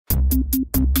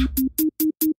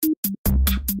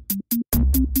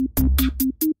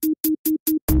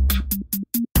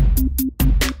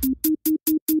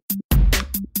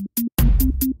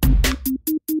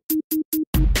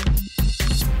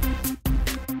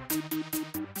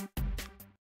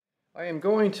I am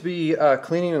going to be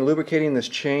cleaning and lubricating this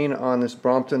chain on this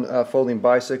Brompton folding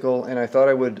bicycle, and I thought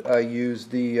I would use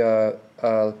the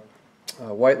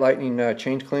White Lightning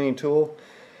change cleaning tool.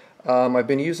 I've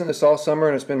been using this all summer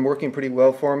and it's been working pretty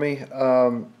well for me.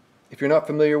 If you're not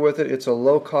familiar with it, it's a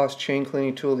low-cost chain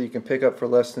cleaning tool that you can pick up for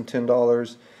less than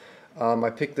 $10. I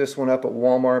picked this one up at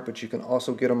Walmart, but you can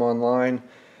also get them online.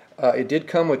 It did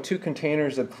come with 2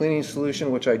 containers of cleaning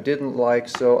solution, which I didn't like,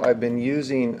 so I've been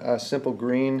using Simple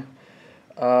Green.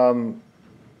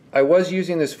 I was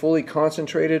using this fully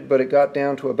concentrated, but it got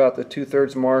down to about the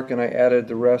 2/3 mark, and I added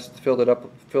the rest, filled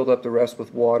up the rest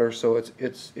with water. So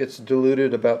it's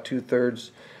diluted about 2/3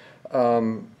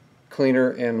 cleaner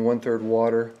and 1/3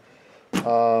 water.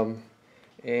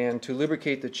 And to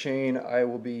lubricate the chain, I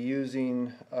will be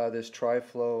using this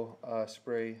Tri-Flow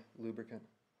spray lubricant.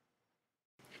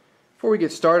 Before we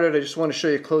get started, I just want to show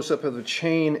you a close-up of the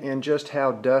chain and just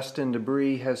how dust and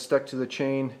debris has stuck to the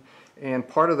chain. And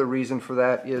part of the reason for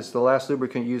that is the last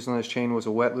lubricant used on this chain was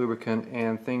a wet lubricant,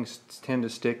 and things tend to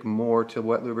stick more to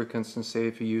wet lubricants than, say,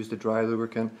 if you used a dry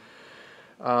lubricant.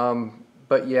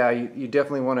 But yeah, you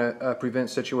definitely want to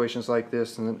prevent situations like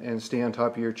this and stay on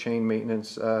top of your chain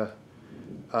maintenance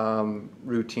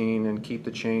routine and keep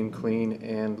the chain clean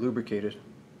and lubricated.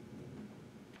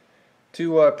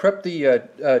 To prep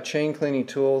the chain cleaning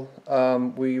tool,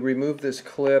 we remove this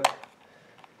clip.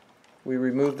 We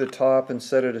remove the top and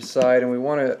set it aside, and we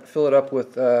want to fill it up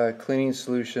with cleaning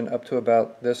solution up to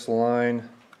about this line.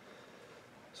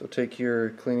 So take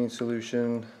your cleaning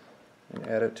solution and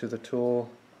add it to the tool.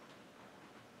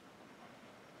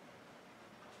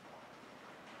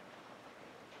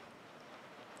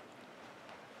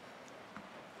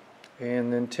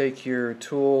 And then take your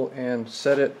tool and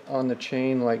set it on the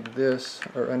chain like this,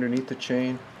 or underneath the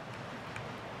chain,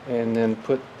 and then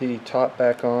put the top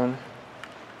back on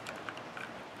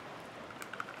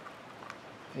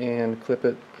and clip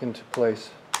it into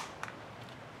place.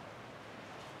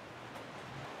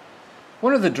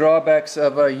 One of the drawbacks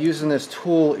of using this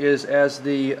tool is as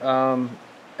the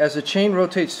chain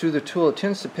rotates through the tool, it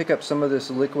tends to pick up some of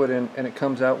this liquid and it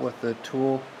comes out with the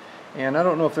tool. And I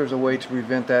don't know if there's a way to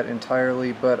prevent that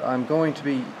entirely, but I'm going to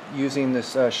be using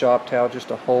this shop towel just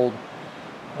to hold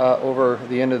over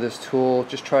the end of this tool,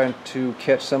 just trying to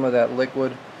catch some of that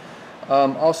liquid.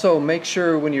 Also, make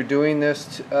sure when you're doing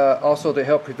this, also to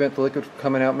help prevent the liquid from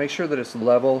coming out, make sure that it's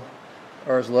level,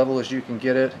 or as level as you can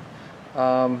get it.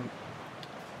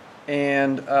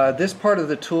 This part of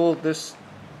the tool, this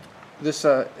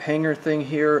hanger thing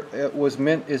here, is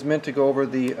meant to go over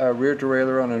the rear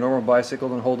derailleur on a normal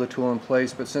bicycle and hold the tool in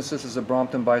place. But since this is a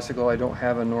Brompton bicycle, I don't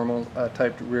have a normal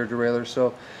type rear derailleur.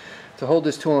 So to hold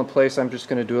this tool in place, I'm just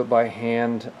going to do it by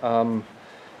hand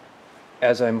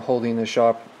as I'm holding the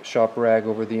shop rag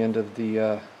over the end of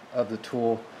the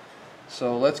tool.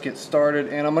 So let's get started,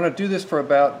 and I'm going to do this for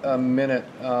about a minute.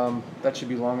 That should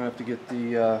be long enough to get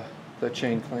the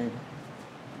chain clean.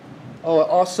 Oh,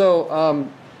 also,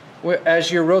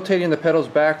 as you're rotating the pedals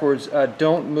backwards,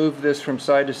 don't move this from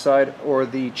side to side, or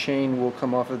the chain will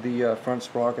come off of the front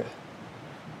sprocket.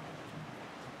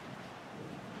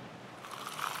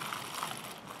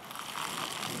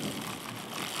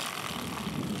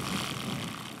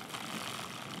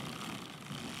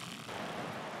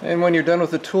 And when you're done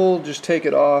with the tool, just take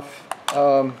it off,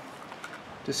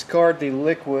 discard the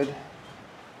liquid,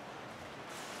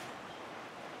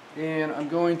 and I'm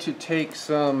going to take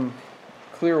some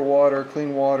clean water,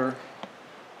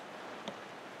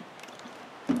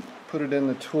 put it in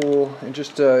the tool, and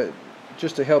just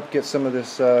to help get some of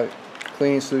this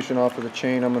cleaning solution off of the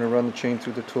chain, I'm going to run the chain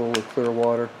through the tool with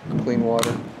clean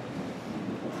water.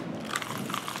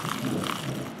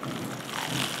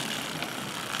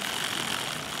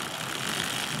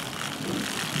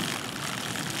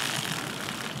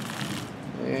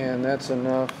 And that's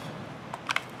enough.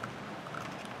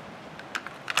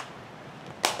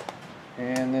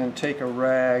 And then take a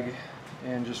rag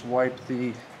and just wipe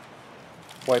the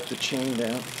chain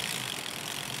down.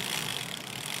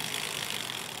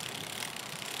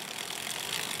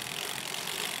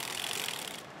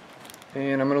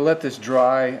 And I'm going to let this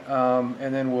dry,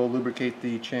 and then we'll lubricate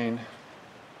the chain.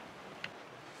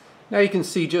 Now you can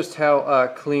see just how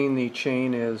clean the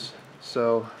chain is.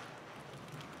 So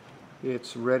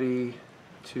it's ready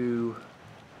to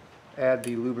add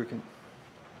the lubricant.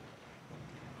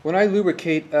 When I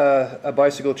lubricate a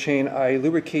bicycle chain, I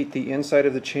lubricate the inside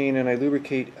of the chain, and I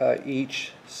lubricate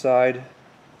each side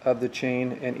of the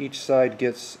chain, and each side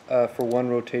gets for one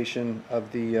rotation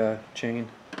of the chain.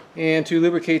 And to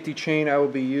lubricate the chain, I will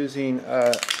be using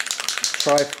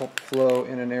Tri-Flow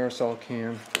in an aerosol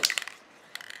can.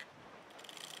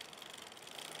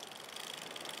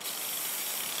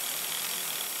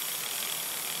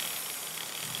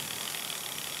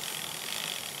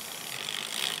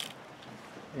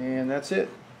 And that's it.